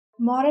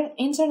Modern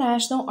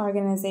international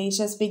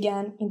organizations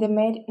began in the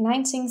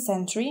mid-19th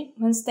century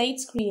when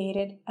states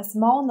created a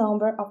small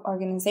number of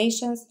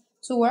organizations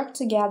to work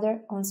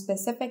together on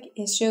specific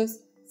issues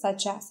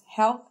such as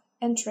health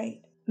and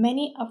trade.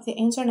 Many of the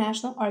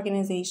international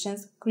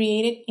organizations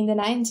created in the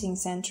 19th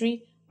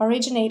century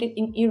originated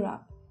in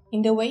Europe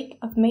in the wake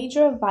of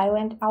major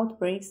violent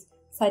outbreaks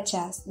such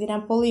as the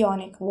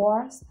Napoleonic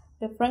Wars,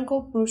 the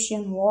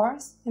Franco-Prussian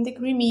Wars, and the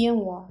Crimean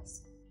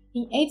Wars.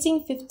 In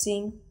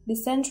 1815, the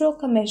Central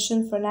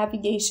Commission for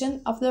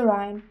Navigation of the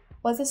Rhine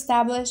was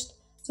established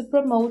to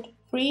promote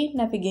free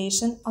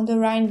navigation on the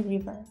Rhine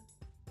River.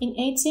 In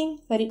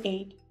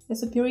 1838, the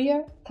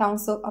Superior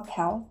Council of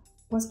Health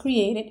was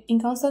created in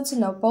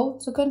Constantinople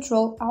to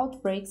control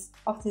outbreaks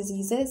of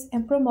diseases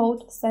and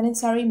promote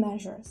sanitary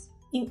measures.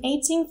 In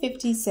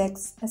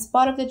 1856, as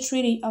part of the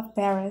Treaty of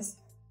Paris,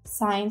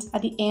 signed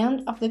at the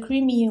end of the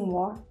Crimean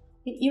War,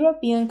 the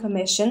European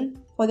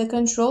Commission for the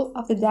Control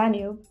of the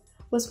Danube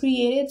was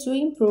created to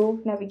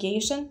improve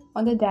navigation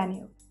on the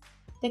Danube.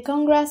 The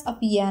Congress of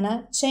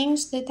Vienna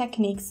changed the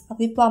techniques of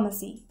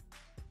diplomacy.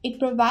 It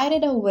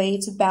provided a way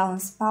to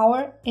balance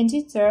power and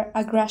deter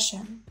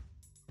aggression.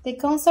 The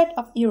Concert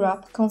of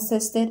Europe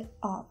consisted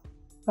of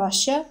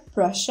Russia,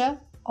 Prussia,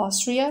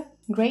 Austria,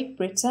 Great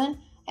Britain,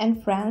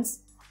 and France,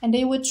 and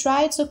they would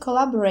try to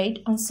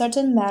collaborate on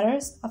certain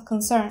matters of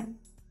concern.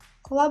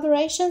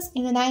 Collaborations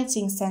in the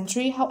 19th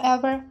century,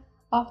 however,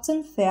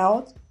 often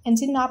failed and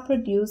did not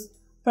produce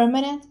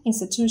permanent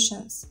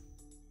institutions.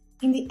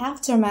 In the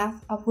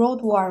aftermath of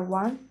World War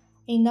I,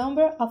 a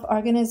number of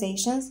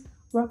organizations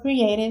were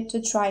created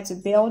to try to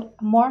build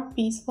a more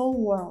peaceful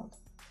world.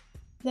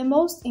 The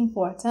most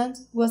important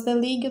was the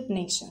League of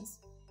Nations,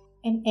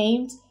 and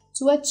aimed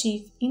to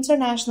achieve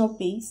international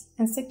peace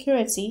and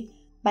security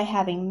by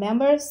having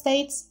member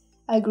states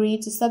agree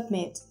to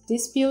submit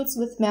disputes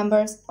with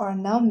members or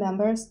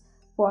non-members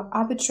for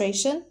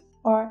arbitration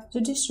or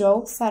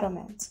judicial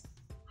settlement.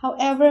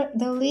 However,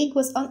 the League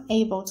was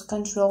unable to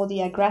control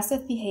the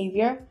aggressive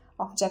behavior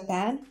of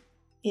Japan,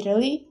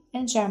 Italy,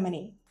 and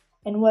Germany,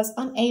 and was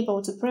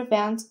unable to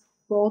prevent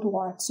World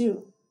War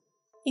II.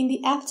 In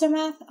the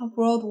aftermath of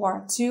World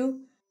War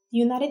II, the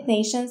United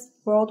Nations,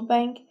 World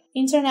Bank,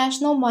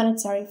 International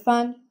Monetary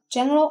Fund,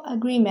 General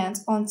Agreement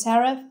on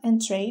Tariff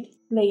and Trade,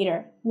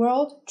 later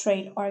World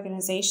Trade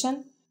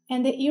Organization,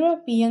 and the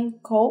European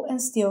Coal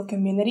and Steel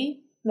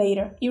Community,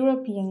 later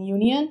European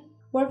Union,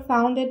 were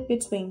founded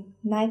between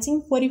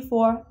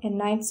 1944 and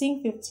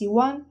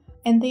 1951,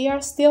 and they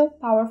are still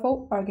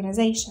powerful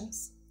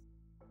organizations.